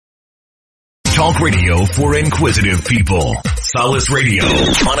Talk radio for inquisitive people. Solace Radio,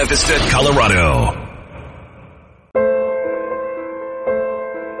 Monte Vista, Colorado.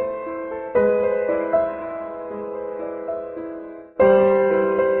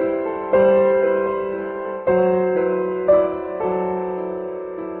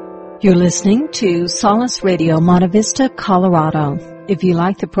 You're listening to Solace Radio, Monte Vista, Colorado. If you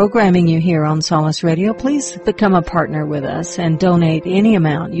like the programming you hear on Solace Radio, please become a partner with us and donate any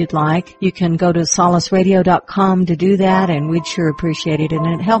amount you'd like. You can go to solaceradio.com to do that, and we'd sure appreciate it. And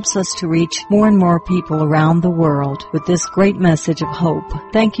it helps us to reach more and more people around the world with this great message of hope.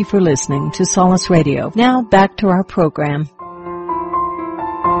 Thank you for listening to Solace Radio. Now back to our program.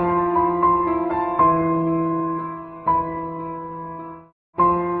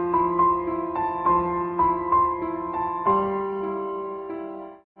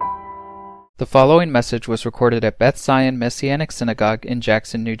 The following message was recorded at Beth Zion Messianic Synagogue in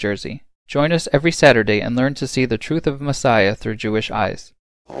Jackson, New Jersey. Join us every Saturday and learn to see the truth of Messiah through Jewish eyes.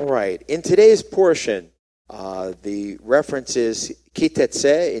 All right. In today's portion, the reference is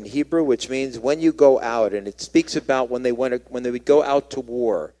kitetse in Hebrew, which means when you go out, and it speaks about when they would go out to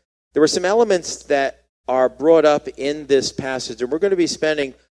war. There were some elements that are brought up in this passage, and we're going to be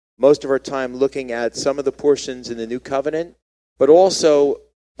spending most of our time looking at some of the portions in the New Covenant, but also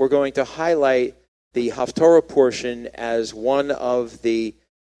we're going to highlight the Haftorah portion as one of the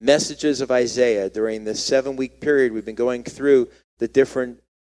messages of Isaiah. During this 7-week period, we've been going through the different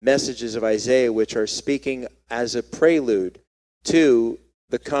messages of Isaiah, which are speaking as a prelude to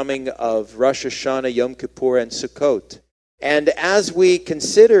the coming of Rosh Hashanah, Yom Kippur, and Sukkot. And as we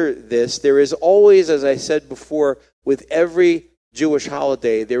consider this, there is always, as I said before, with every Jewish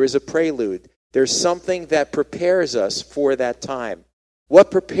holiday, there is a prelude. There's something that prepares us for that time. What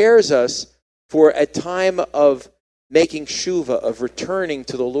prepares us for a time of making tshuva, of returning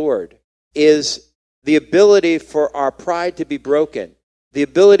to the Lord, is the ability for our pride to be broken, the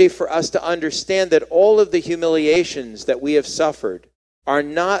ability for us to understand that all of the humiliations that we have suffered are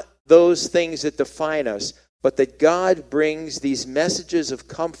not those things that define us, but that God brings these messages of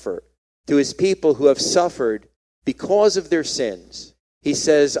comfort to his people who have suffered because of their sins. He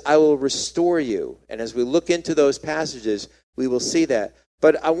says, I will restore you. And as we look into those passages, we will see that.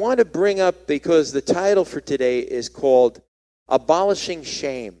 But I want to bring up, because the title for today is called Abolishing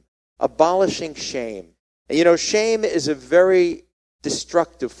Shame. Abolishing Shame. And you know, shame is a very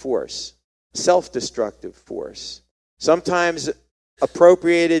destructive force, self-destructive force. Sometimes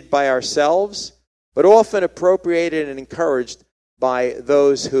appropriated by ourselves, but often appropriated and encouraged by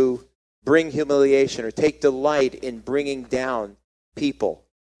those who bring humiliation or take delight in bringing down people.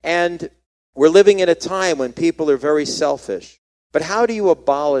 And we're living in a time when people are very selfish. But how do you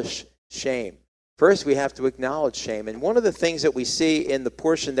abolish shame? First, we have to acknowledge shame. And one of the things that we see in the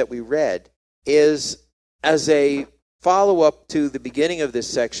portion that we read is as a follow-up to the beginning of this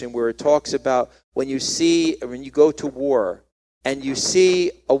section where it talks about when you go to war and you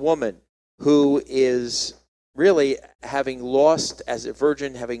see a woman who is really having lost, as a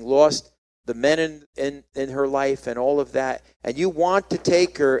virgin, having lost the men in her life and all of that, and you want to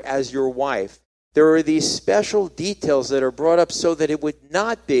take her as your wife. There are these special details that are brought up so that it would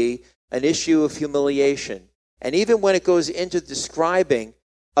not be an issue of humiliation. And even when it goes into describing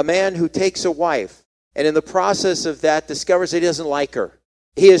a man who takes a wife and in the process of that discovers that he doesn't like her,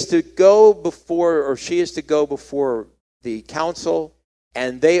 he is to go before, or she is to go before the council,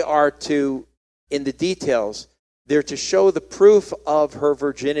 and they are to, in the details, they're to show the proof of her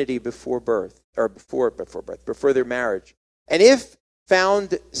virginity before birth, or before their marriage. And if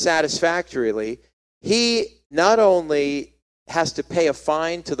found satisfactorily, he not only has to pay a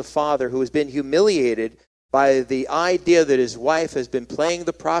fine to the father who has been humiliated by the idea that his wife has been playing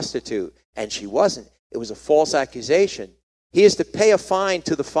the prostitute, and she wasn't. It was a false accusation. He is to pay a fine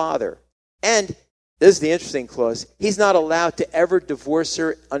to the father. And this is the interesting clause. He's not allowed to ever divorce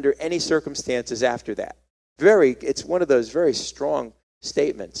her under any circumstances after that. It's one of those very strong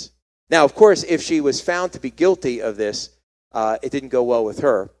statements. Now, of course, if she was found to be guilty of this, it didn't go well with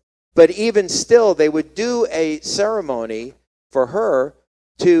her. But even still, they would do a ceremony for her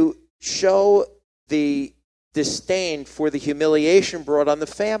to show the disdain for the humiliation brought on the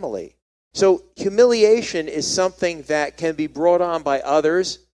family. So humiliation is something that can be brought on by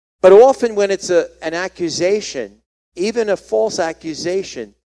others, but often when it's an accusation, even a false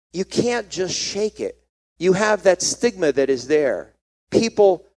accusation, you can't just shake it. You have that stigma that is there.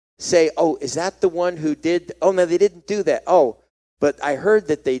 People say, oh, is that the one who did? Oh, no, they didn't do that. Oh, but I heard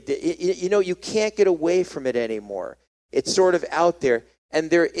that they did. You know, you can't get away from it anymore. It's sort of out there.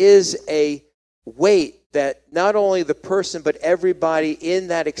 And there is a weight that not only the person but everybody in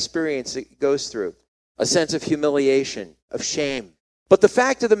that experience goes through. A sense of humiliation, of shame. But the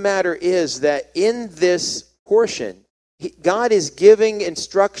fact of the matter is that in this portion, God is giving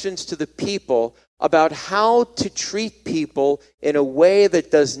instructions to the people about how to treat people in a way that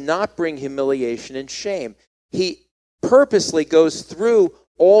does not bring humiliation and shame. He purposely goes through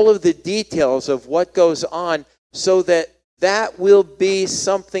all of the details of what goes on so that that will be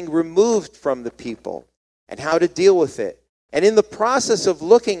something removed from the people and how to deal with it. And in the process of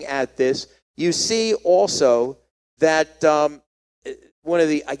looking at this, you see also that one of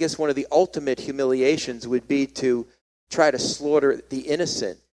the ultimate humiliations would be to try to slaughter the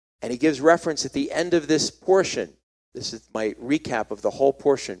innocent. And he gives reference at the end of this portion. This is my recap of the whole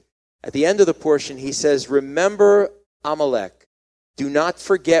portion. At the end of the portion, he says, remember Amalek. Do not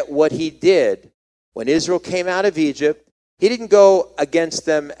forget what he did when Israel came out of Egypt. He didn't go against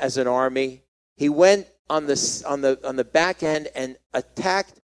them as an army. He went on the back end and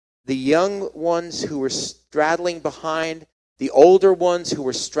attacked the young ones who were straddling behind, the older ones who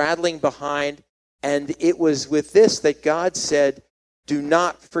were straddling behind. And it was with this that God said, do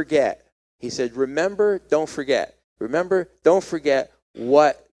not forget. He said, remember, don't forget. Remember, don't forget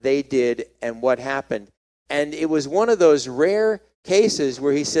what they did and what happened. And it was one of those rare cases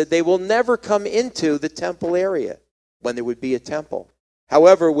where he said they will never come into the temple area when there would be a temple.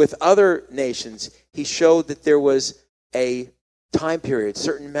 However, with other nations, he showed that there was a time period,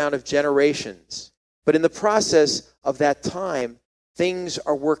 certain amount of generations. But in the process of that time, things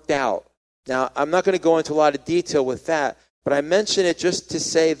are worked out. Now, I'm not going to go into a lot of detail with that, but I mention it just to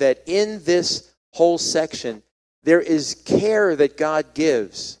say that in this whole section, there is care that God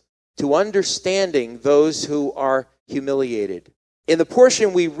gives to understanding those who are humiliated. In the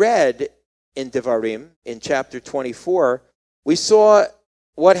portion we read in Devarim, in chapter 24, we saw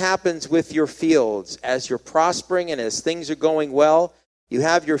what happens with your fields. As you're prospering and as things are going well, you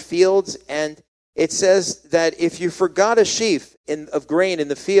have your fields, and it says that if you forgot a sheaf of grain in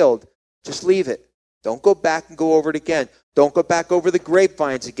the field, just leave it. Don't go back and go over it again. Don't go back over the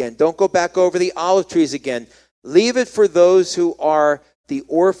grapevines again. Don't go back over the olive trees again. Leave it for those who are the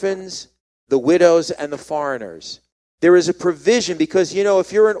orphans, the widows, and the foreigners. There is a provision because,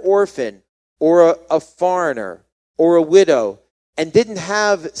 if you're an orphan or a foreigner or a widow and didn't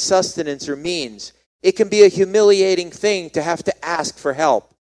have sustenance or means, it can be a humiliating thing to have to ask for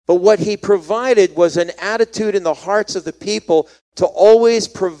help. But what he provided was an attitude in the hearts of the people to always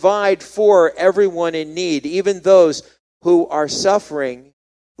provide for everyone in need, even those who are suffering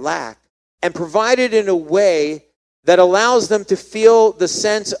lack, and provided in a way that allows them to feel the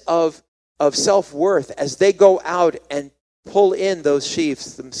sense of self-worth as they go out and pull in those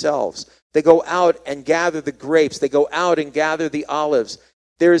sheaves themselves. They go out and gather the grapes. They go out and gather the olives.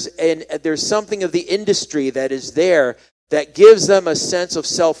 There's something of the industry that is there that gives them a sense of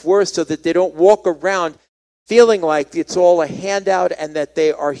self-worth so that they don't walk around feeling like it's all a handout and that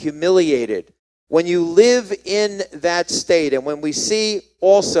they are humiliated. When you live in that state, and when we see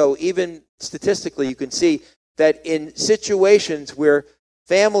also, even statistically, you can see that in situations where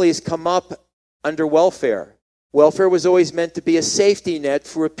families come up under welfare was always meant to be a safety net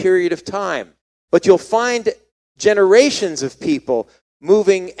for a period of time. But you'll find generations of people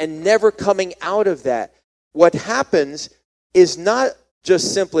moving and never coming out of that. What happens is not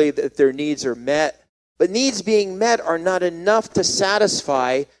just simply that their needs are met, but needs being met are not enough to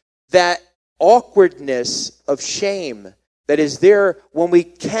satisfy that awkwardness of shame that is there when we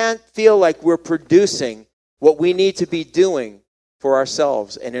can't feel like we're producing what we need to be doing for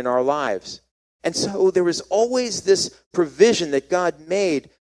ourselves and in our lives. And so there was always this provision that God made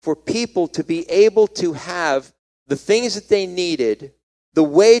for people to be able to have the things that they needed, the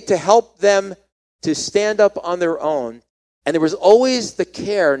way to help them to stand up on their own. And there was always the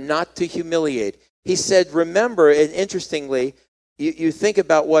care not to humiliate. He said, remember, and interestingly, you think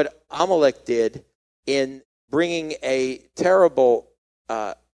about what Amalek did in bringing a terrible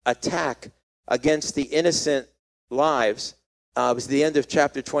attack against the innocent lives. It was the end of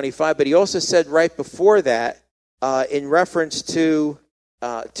chapter 25. But he also said right before that, in reference to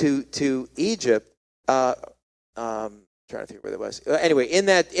Egypt, trying to think where that was. Anyway, in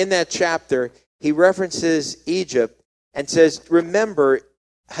that chapter, he references Egypt and says, remember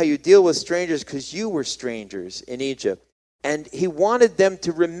how you deal with strangers because you were strangers in Egypt. And he wanted them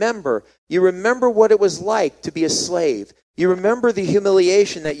to remember. You remember what it was like to be a slave. You remember the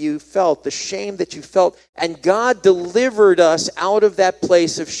humiliation that you felt, the shame that you felt. And God delivered us out of that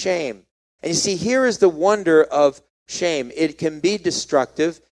place of shame. And you see, here is the wonder of shame. It can be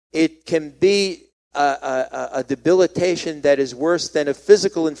destructive. It can be a debilitation that is worse than a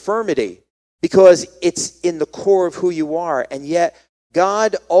physical infirmity. because it's in the core of who you are. And yet,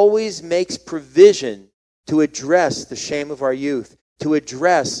 God always makes provision to address the shame of our youth, to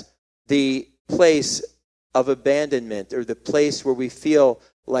address the place of abandonment or the place where we feel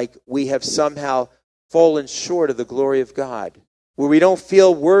like we have somehow fallen short of the glory of God, where we don't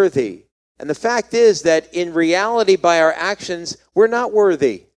feel worthy. And the fact is that in reality, by our actions, we're not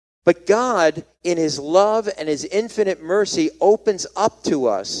worthy. But God, in his love and his infinite mercy, opens up to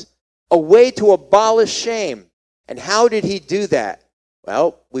us a way to abolish shame. And how did he do that?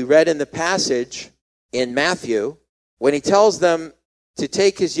 Well, we read in the passage in Matthew when he tells them to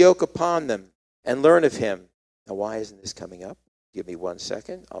take his yoke upon them and learn of him. Now, why isn't this coming up? Give me 1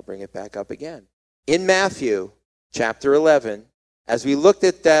 second. I'll bring it back up again. In Matthew chapter 11, as we look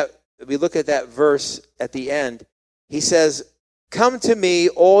at that verse at the end, he says, "Come to me,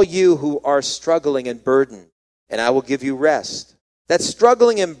 all you who are struggling and burdened, and I will give you rest." That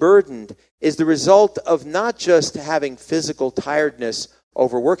struggling and burdened is the result of not just having physical tiredness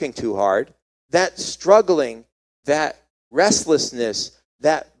over working too hard. That struggling, that restlessness,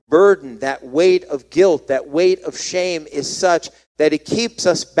 that burden, that weight of guilt, that weight of shame is such that it keeps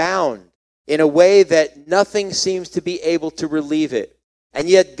us bound in a way that nothing seems to be able to relieve it. And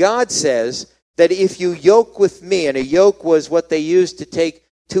yet God says that if you yoke with me, and a yoke was what they used to take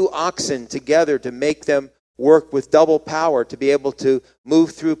two oxen together to make them work with double power to be able to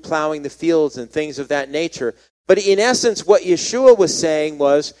move through plowing the fields and things of that nature. But in essence, what Yeshua was saying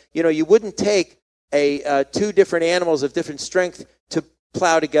was, you wouldn't take two different animals of different strength to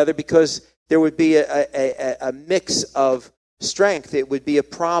plow together because there would be a mix of strength. It would be a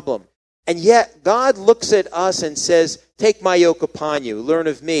problem. And yet, God looks at us and says, "Take my yoke upon you, learn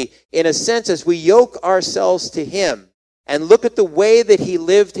of me." In a sense, as we yoke ourselves to him and look at the way that he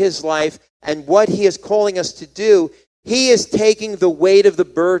lived his life and what he is calling us to do, he is taking the weight of the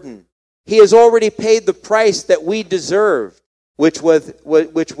burden. He has already paid the price that we deserved, which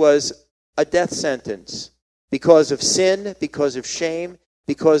was a death sentence because of sin, because of shame,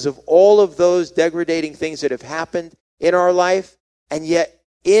 because of all of those degrading things that have happened in our life. And yet,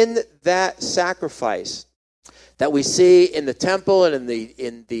 in that sacrifice that we see in the temple and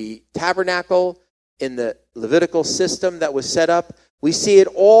in the tabernacle, in the Levitical system that was set up, we see it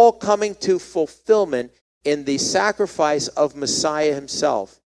all coming to fulfillment in the sacrifice of Messiah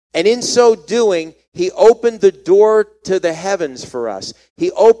himself. And in so doing, he opened the door to the heavens for us.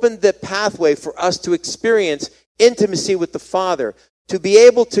 He opened the pathway for us to experience intimacy with the Father, to be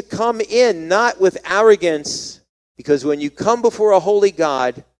able to come in not with arrogance, because when you come before a holy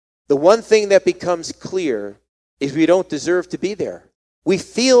God, the one thing that becomes clear is we don't deserve to be there. We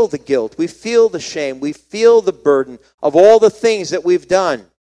feel the guilt, we feel the shame, we feel the burden of all the things that we've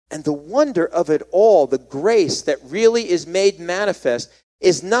done. And the wonder of it all, the grace that really is made manifest,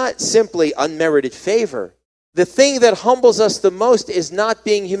 is not simply unmerited favor. The thing that humbles us the most is not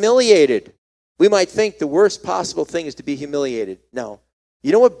being humiliated. We might think the worst possible thing is to be humiliated. No.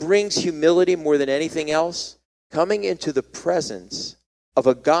 You know what brings humility more than anything else? Coming into the presence of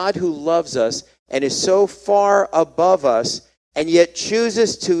a God who loves us and is so far above us and yet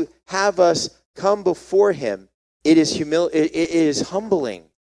chooses to have us come before him. It is humbling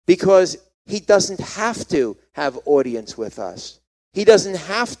because he doesn't have to have audience with us. He doesn't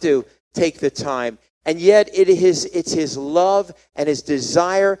have to take the time. And yet it's his love and his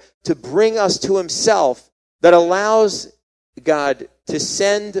desire to bring us to himself that allows God to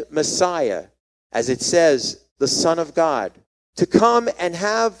send Messiah, as it says, the Son of God, to come and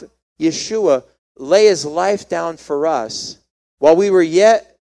have Yeshua lay his life down for us. While we were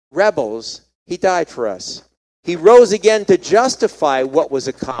yet rebels, he died for us. He rose again to justify what was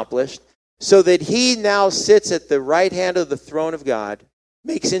accomplished, so that he now sits at the right hand of the throne of God,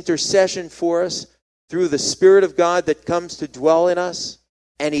 makes intercession for us through the Spirit of God that comes to dwell in us,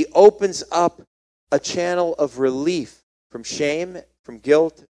 and he opens up a channel of relief from shame, from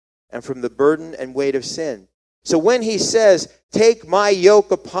guilt, and from the burden and weight of sin. So when he says, "Take my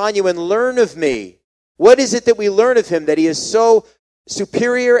yoke upon you and learn of me," what is it that we learn of him? That he is so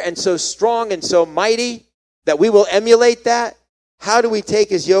superior and so strong and so mighty that we will emulate that? How do we take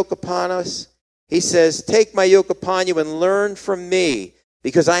his yoke upon us? He says, "Take my yoke upon you and learn from me,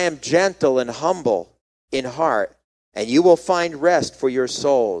 because I am gentle and humble in heart, and you will find rest for your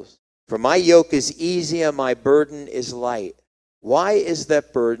souls. For my yoke is easy and my burden is light." Why is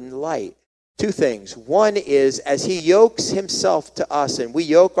that burden light? Two things. One is, as he yokes himself to us and we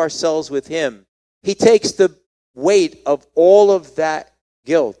yoke ourselves with him, he takes the weight of all of that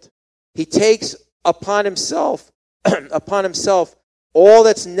guilt. He takes upon himself all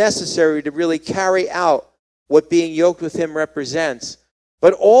that's necessary to really carry out what being yoked with him represents.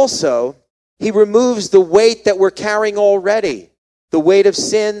 But also, He removes the weight that we're carrying already. The weight of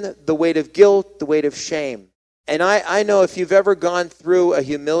sin, the weight of guilt, the weight of shame. And I know if you've ever gone through a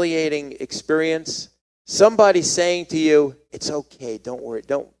humiliating experience, somebody saying to you, it's okay, don't worry,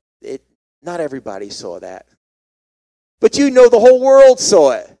 not everybody saw that. But you know the whole world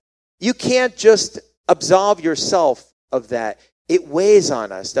saw it. You can't just absolve yourself of that. It weighs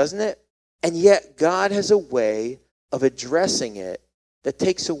on us, doesn't it? And yet God has a way of addressing it that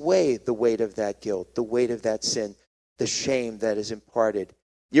takes away the weight of that guilt, the weight of that sin, the shame that is imparted.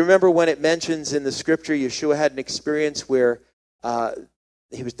 You remember when it mentions in the scripture, Yeshua had an experience where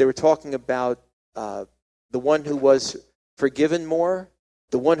they were talking about the one who was forgiven more.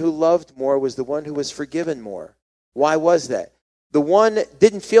 The one who loved more was the one who was forgiven more. Why was that? The one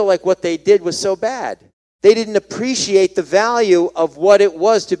didn't feel like what they did was so bad. They didn't appreciate the value of what it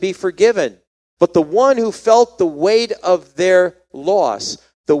was to be forgiven. But the one who felt the weight of their loss,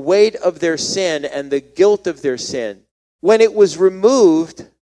 the weight of their sin and the guilt of their sin, when it was removed,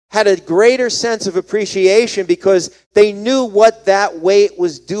 had a greater sense of appreciation because they knew what that weight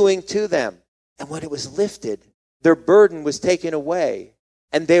was doing to them. And when it was lifted, their burden was taken away.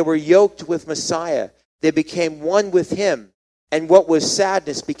 And they were yoked with Messiah. They became one with him. And what was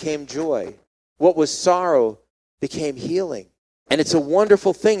sadness became joy. What was sorrow became healing. And it's a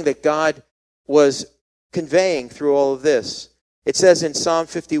wonderful thing that God was conveying through all of this. It says in Psalm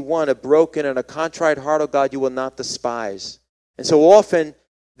 51, a broken and a contrite heart, O God, you will not despise. And so often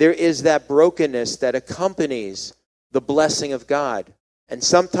there is that brokenness that accompanies the blessing of God. And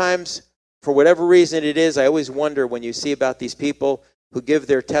sometimes, for whatever reason it is, I always wonder when you see about these people who give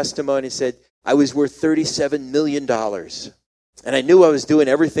their testimony and said, I was worth $37 million. And I knew I was doing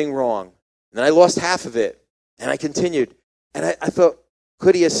everything wrong. And then I lost half of it. And I continued. And I thought,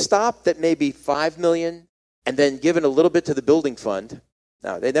 could he have stopped at maybe $5 million and then given a little bit to the building fund?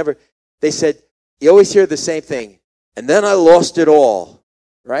 No, they said, you always hear the same thing. And then I lost it all,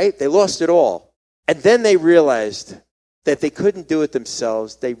 right? They lost it all. And then they realized that they couldn't do it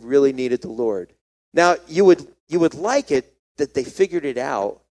themselves. They really needed the Lord. Now, you would like it that they figured it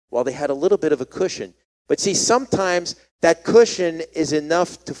out while they had a little bit of a cushion. But see, sometimes that cushion is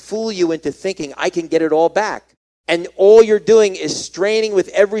enough to fool you into thinking, I can get it all back. And all you're doing is straining with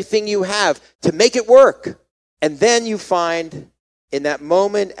everything you have to make it work. And then you find in that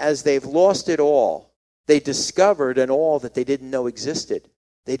moment, as they've lost it all, they discovered an all that they didn't know existed.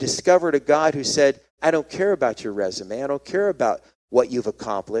 They discovered a God who said, I don't care about your resume. I don't care about what you've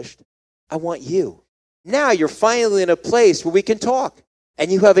accomplished. I want you. Now you're finally in a place where we can talk.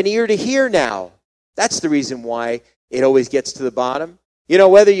 And you have an ear to hear now. That's the reason why it always gets to the bottom. You know,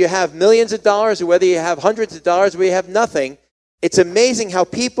 whether you have millions of dollars or whether you have hundreds of dollars, where you have nothing, it's amazing how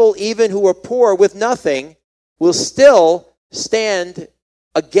people, even who are poor with nothing, will still stand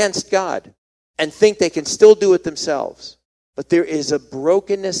against God and think they can still do it themselves. But there is a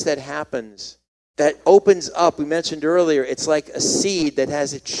brokenness that happens that opens up. We mentioned earlier, it's like a seed that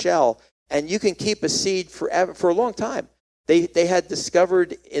has its shell, and you can keep a seed forever, for a long time. They had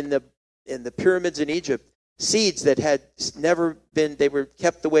discovered in the pyramids in Egypt seeds that had never been, they were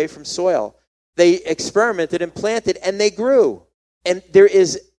kept away from soil. They experimented and planted, and they grew. And there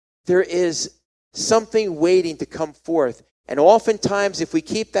is something waiting to come forth. And oftentimes, if we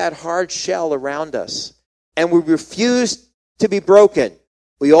keep that hard shell around us and we refuse to be broken,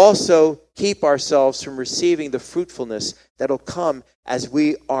 we also keep ourselves from receiving the fruitfulness that'll come as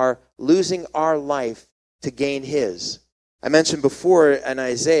we are losing our life to gain his. I mentioned before in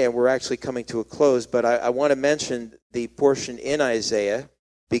Isaiah, we're actually coming to a close, but I want to mention the portion in Isaiah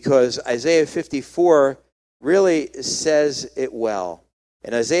because Isaiah 54 really says it well.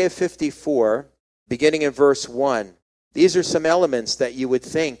 In Isaiah 54, beginning in verse 1, these are some elements that you would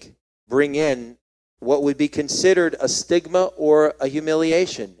think bring in what would be considered a stigma or a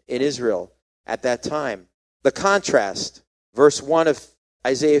humiliation in Israel at that time. The contrast, verse 1 of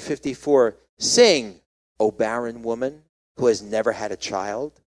Isaiah 54, sing, O barren woman who has never had a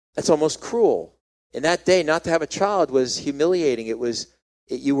child. That's almost cruel. In that day, not to have a child was humiliating.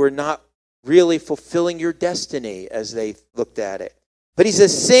 You were not really fulfilling your destiny as they looked at it. But he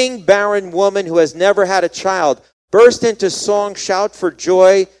says, sing, barren woman who has never had a child. Burst into song, shout for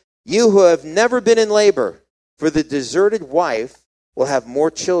joy, you who have never been in labor. For the deserted wife will have more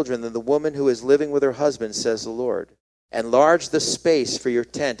children than the woman who is living with her husband, says the Lord. Enlarge the space for your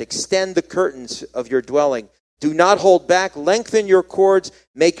tent. Extend the curtains of your dwelling. Do not hold back. Lengthen your cords.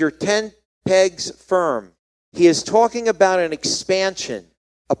 Make your tent pegs firm. He is talking about an expansion.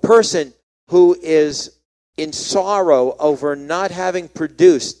 A person who is in sorrow over not having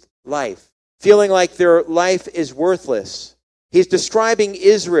produced life, feeling like their life is worthless. He's describing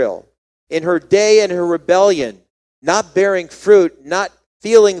Israel in her day and her rebellion, not bearing fruit, not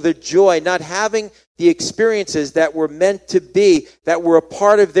feeling the joy, not having the experiences that were meant to be, that were a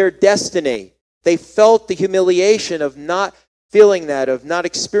part of their destiny. They felt the humiliation of not feeling that, of not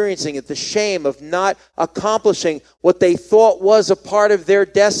experiencing it, the shame of not accomplishing what they thought was a part of their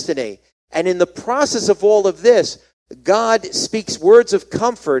destiny. And in the process of all of this, God speaks words of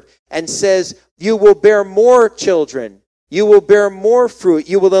comfort and says, you will bear more children. You will bear more fruit.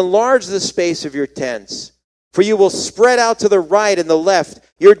 You will enlarge the space of your tents. For you will spread out to the right and the left.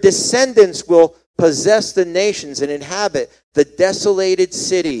 Your descendants will possess the nations and inhabit the desolated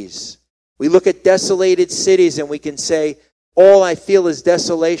cities. We look at desolated cities and we can say, all I feel is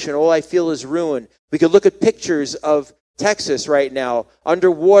desolation. All I feel is ruin. We could look at pictures of Texas right now,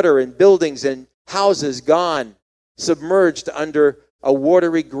 underwater and buildings and houses gone, submerged under a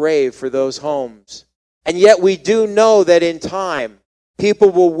watery grave for those homes. And yet we do know that in time, people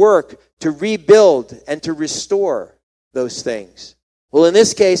will work to rebuild and to restore those things. Well, in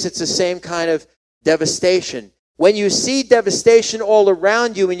this case, it's the same kind of devastation. When you see devastation all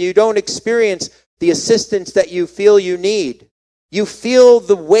around you and you don't experience the assistance that you feel you need, you feel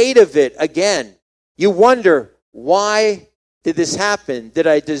the weight of it again. You wonder, why did this happen? Did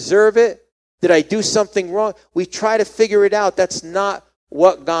I deserve it? Did I do something wrong? We try to figure it out. That's not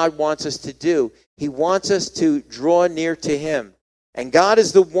what God wants us to do. He wants us to draw near to Him. And God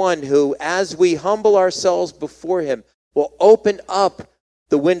is the one who, as we humble ourselves before Him, will open up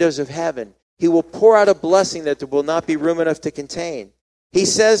the windows of heaven. He will pour out a blessing that there will not be room enough to contain. He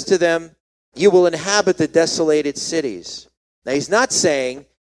says to them, you will inhabit the desolated cities. Now, He's not saying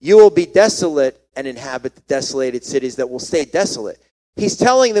you will be desolate and inhabit the desolated cities that will stay desolate. He's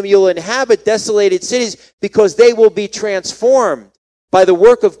telling them you'll inhabit desolated cities because they will be transformed by the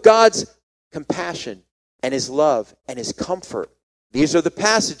work of God's compassion and His love and His comfort. These are the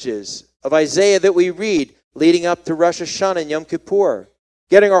passages of Isaiah that we read leading up to Rosh Hashanah and Yom Kippur,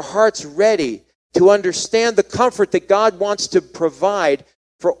 getting our hearts ready to understand the comfort that God wants to provide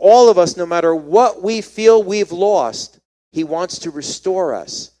for all of us, no matter what we feel we've lost. He wants to restore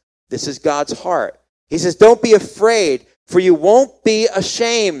us. This is God's heart. He says, don't be afraid, for you won't be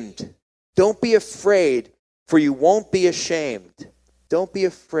ashamed. Don't be afraid, for you won't be ashamed. Don't be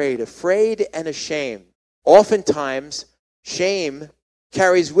afraid. Afraid and ashamed. Oftentimes, shame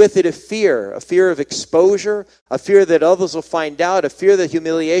carries with it a fear of exposure, a fear that others will find out, a fear that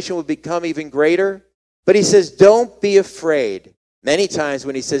humiliation will become even greater. But He says, don't be afraid. Many times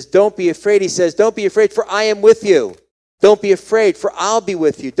when He says, don't be afraid, He says, don't be afraid, for I am with you. Don't be afraid, for I'll be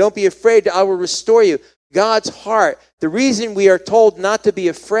with you. Don't be afraid, I will restore you. God's heart. The reason we are told not to be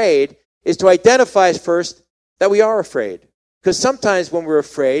afraid is to identify first that we are afraid. Because sometimes when we're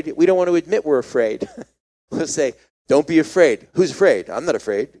afraid, we don't want to admit we're afraid. We'll say, don't be afraid. Who's afraid? I'm not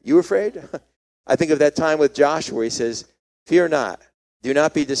afraid. You afraid? I think of that time with Joshua where he says, fear not, do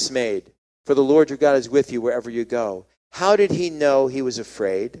not be dismayed, for the Lord your God is with you wherever you go. How did he know he was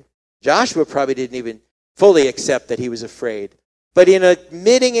afraid? Joshua probably didn't even fully accept that he was afraid. But in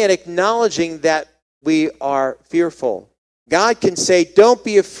admitting and acknowledging that we are fearful, God can say, don't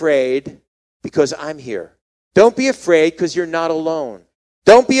be afraid because I'm here. Don't be afraid because you're not alone.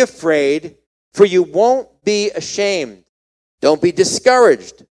 Don't be afraid, for you won't be ashamed. Don't be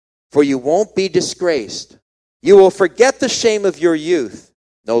discouraged, for you won't be disgraced. You will forget the shame of your youth.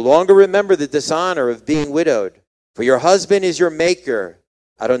 No longer remember the dishonor of being widowed. For your husband is your maker.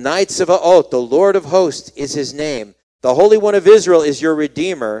 Adonai Tzevaot, the Lord of hosts, is his name. The Holy One of Israel is your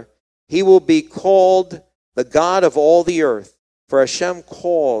Redeemer. He will be called the God of all the earth. For Hashem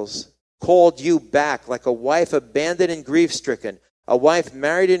called you back like a wife abandoned and grief-stricken. A wife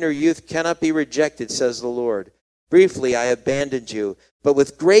married in her youth cannot be rejected, says the Lord. Briefly, I abandoned you, but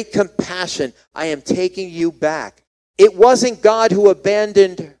with great compassion, I am taking you back. It wasn't God who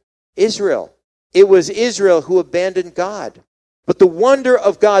abandoned Israel. It was Israel who abandoned God. But the wonder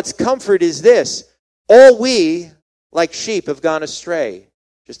of God's comfort is this. All we, like sheep, have gone astray.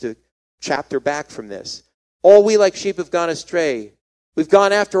 Just a chapter back from this. All we, like sheep, have gone astray. We've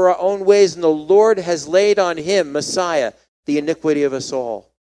gone after our own ways, and the Lord has laid on him, Messiah, the iniquity of us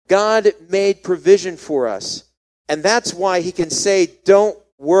all. God made provision for us. And that's why he can say, don't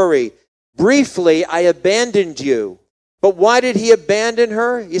worry. Briefly, I abandoned you. But why did he abandon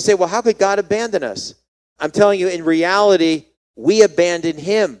her? You say, well, how could God abandon us? I'm telling you, in reality, we abandoned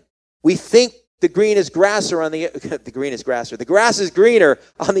him. We think the grass is greener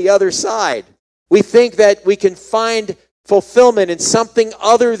on the other side. We think that we can find fulfillment in something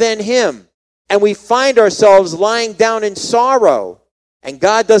other than him. And we find ourselves lying down in sorrow. And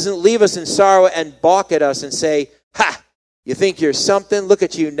God doesn't leave us in sorrow and balk at us and say, ha, you think you're something? Look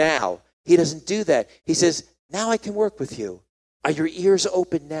at you now. He doesn't do that. He says, now I can work with you. Are your ears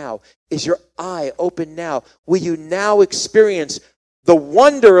open now? Is your eye open now? Will you now experience the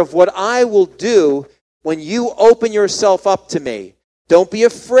wonder of what I will do when you open yourself up to me? Don't be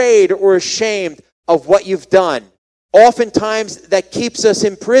afraid or ashamed of what you've done. Oftentimes that keeps us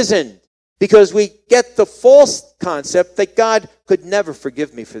imprisoned because we get the false concept that God could never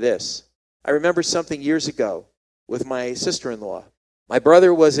forgive me for this. I remember something years ago with my sister-in-law. My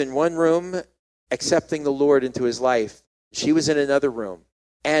brother was in one room accepting the Lord into his life. She was in another room.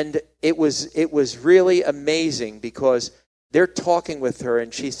 And it was really amazing because they're talking with her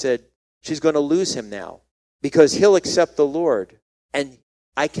and she said, she's going to lose him now because he'll accept the Lord. And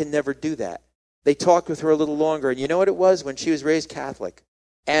I can never do that. They talked with her a little longer. And you know what it was? When she was raised Catholic.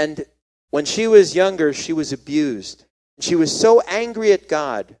 And when she was younger, she was abused. She was so angry at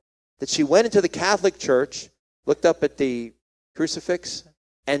God that she went into the Catholic Church, looked up at the crucifix,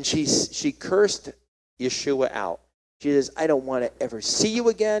 and she cursed Yeshua out. She says, I don't want to ever see you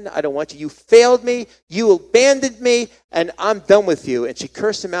again. I don't want you. You failed me. You abandoned me, and I'm done with you. And she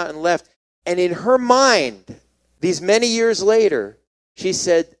cursed him out and left. And in her mind, these many years later, she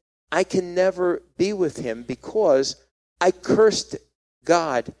said, I can never be with him because I cursed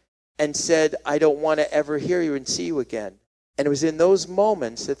God and said, I don't want to ever hear you and see you again. And it was in those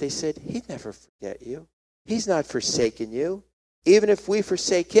moments that they said, he'd never forget you. He's not forsaken you. Even if we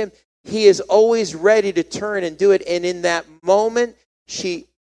forsake him, he is always ready to turn and do it. And in that moment, she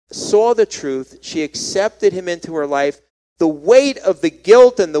saw the truth. She accepted him into her life. The weight of the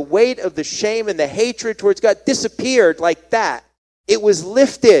guilt and the weight of the shame and the hatred towards God disappeared like that. It was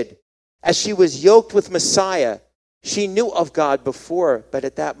lifted as she was yoked with Messiah. She knew of God before, but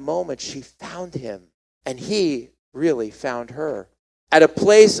at that moment she found him. And he really found her. At a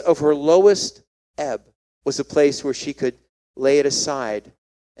place of her lowest ebb was a place where she could lay it aside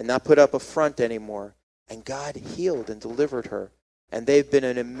and not put up a front anymore. And God healed and delivered her. And they've been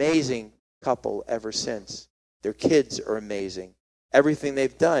an amazing couple ever since. Their kids are amazing. Everything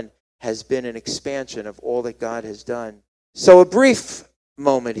they've done has been an expansion of all that God has done. So a brief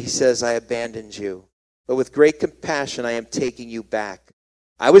moment, he says, I abandoned you. But with great compassion, I am taking you back.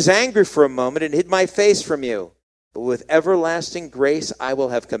 I was angry for a moment and hid my face from you. But with everlasting grace, I will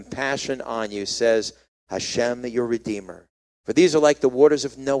have compassion on you, says Hashem, your Redeemer. For these are like the waters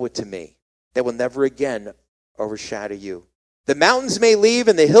of Noah to me. They will never again overshadow you. The mountains may leave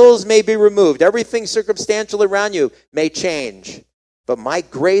and the hills may be removed. Everything circumstantial around you may change. But my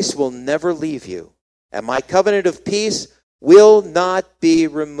grace will never leave you. And my covenant of peace will not be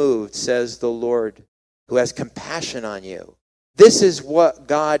removed, says the Lord, who has compassion on you. This is what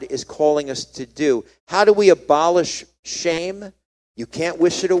God is calling us to do. How do we abolish shame? You can't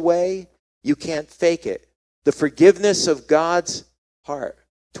wish it away. You can't fake it. The forgiveness of God's heart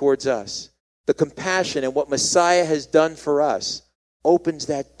towards us, the compassion and what Messiah has done for us opens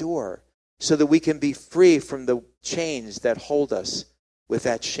that door so that we can be free from the chains that hold us with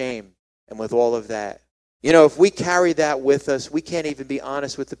that shame and with all of that. You know, if we carry that with us, we can't even be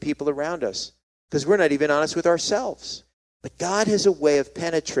honest with the people around us because we're not even honest with ourselves. But God has a way of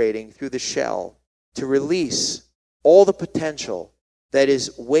penetrating through the shell to release all the potential that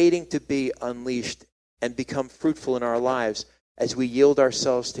is waiting to be unleashed and become fruitful in our lives as we yield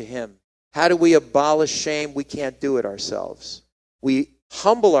ourselves to him. How do we abolish shame? We can't do it ourselves. We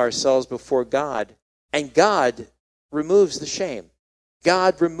humble ourselves before God, and God removes the shame.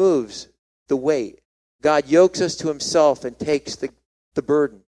 God removes the weight. God yokes us to himself and takes the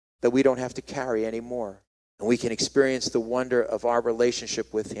burden that we don't have to carry anymore. And we can experience the wonder of our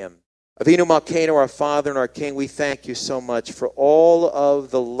relationship with him. Avinu Malkeinu, our Father and our King, we thank you so much for all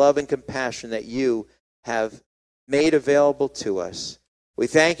of the love and compassion that you have made available to us. We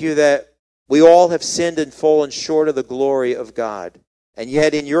thank you that we all have sinned and fallen short of the glory of God. And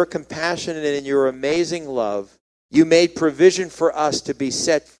yet in your compassion and in your amazing love, you made provision for us to be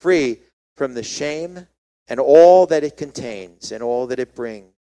set free from the shame and all that it contains and all that it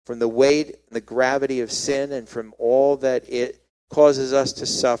brings, from the weight and the gravity of sin and from all that it causes us to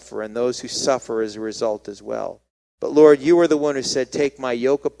suffer and those who suffer as a result as well. But Lord, you are the one who said, take my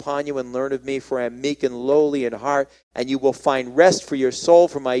yoke upon you and learn of me, for I am meek and lowly in heart, and you will find rest for your soul,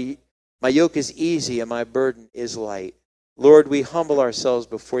 for my yoke is easy and my burden is light. Lord, we humble ourselves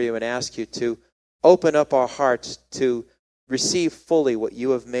before you and ask you to open up our hearts to receive fully what you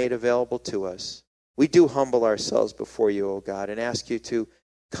have made available to us. We do humble ourselves before you, O God, and ask you to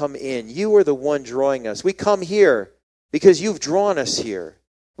come in. You are the one drawing us. We come here because you've drawn us here.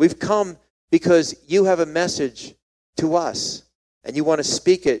 We've come because you have a message to us, and you want to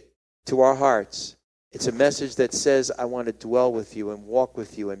speak it to our hearts. It's a message that says, I want to dwell with you and walk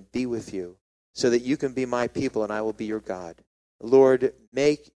with you and be with you so that you can be my people and I will be your God. Lord,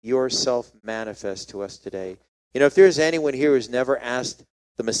 make yourself manifest to us today. You know, if there's anyone here who's never asked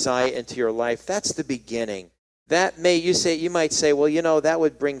the Messiah into your life, that's the beginning. You might say, well, you know, that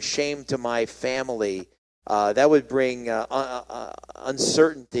would bring shame to my family. That would bring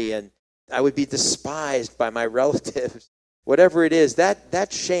uncertainty, and I would be despised by my relatives. Whatever it is, that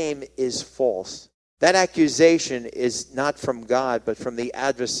shame is false. That accusation is not from God, but from the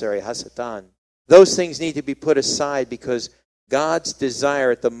adversary, Hasatan. Those things need to be put aside because God's desire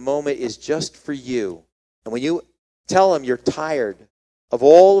at the moment is just for you. And when you tell him you're tired of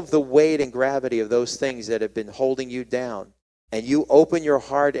all of the weight and gravity of those things that have been holding you down, and you open your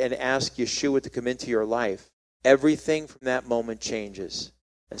heart and ask Yeshua to come into your life, everything from that moment changes.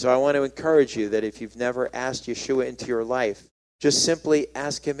 And so I want to encourage you that if you've never asked Yeshua into your life, just simply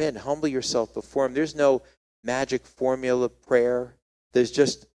ask him in. Humble yourself before him. There's no magic formula prayer. There's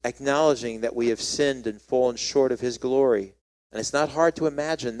just acknowledging that we have sinned and fallen short of his glory. And it's not hard to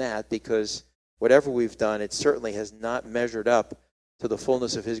imagine that because whatever we've done, it certainly has not measured up to the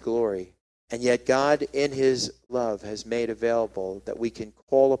fullness of his glory. And yet God, in his love, has made available that we can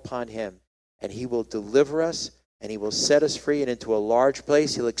call upon him, and he will deliver us, and he will set us free and into a large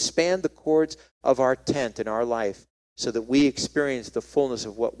place. He'll expand the cords of our tent in our life so that we experience the fullness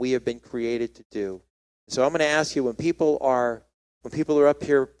of what we have been created to do. So I'm going to ask you, when people are up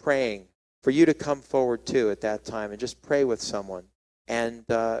here praying, for you to come forward too at that time and just pray with someone. And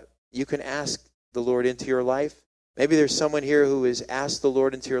you can ask the Lord into your life. Maybe there's someone here who has asked the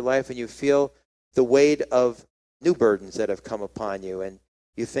Lord into your life and you feel the weight of new burdens that have come upon you, and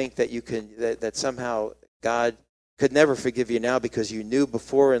you think that that somehow God could never forgive you now because you knew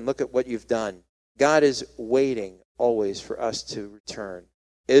before and look at what you've done. God is waiting always for us to return.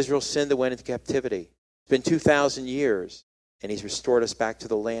 Israel sinned and went into captivity. It's been 2,000 years, and he's restored us back to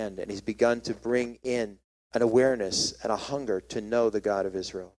the land, and he's begun to bring in an awareness and a hunger to know the God of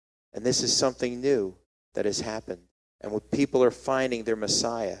Israel. And this is something new that has happened. And when people are finding their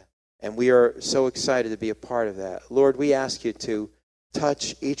Messiah, and we are so excited to be a part of that. Lord, we ask you to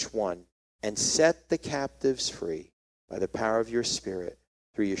touch each one and set the captives free by the power of your Spirit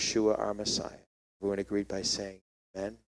through Yeshua our Messiah. Everyone agreed by saying amen.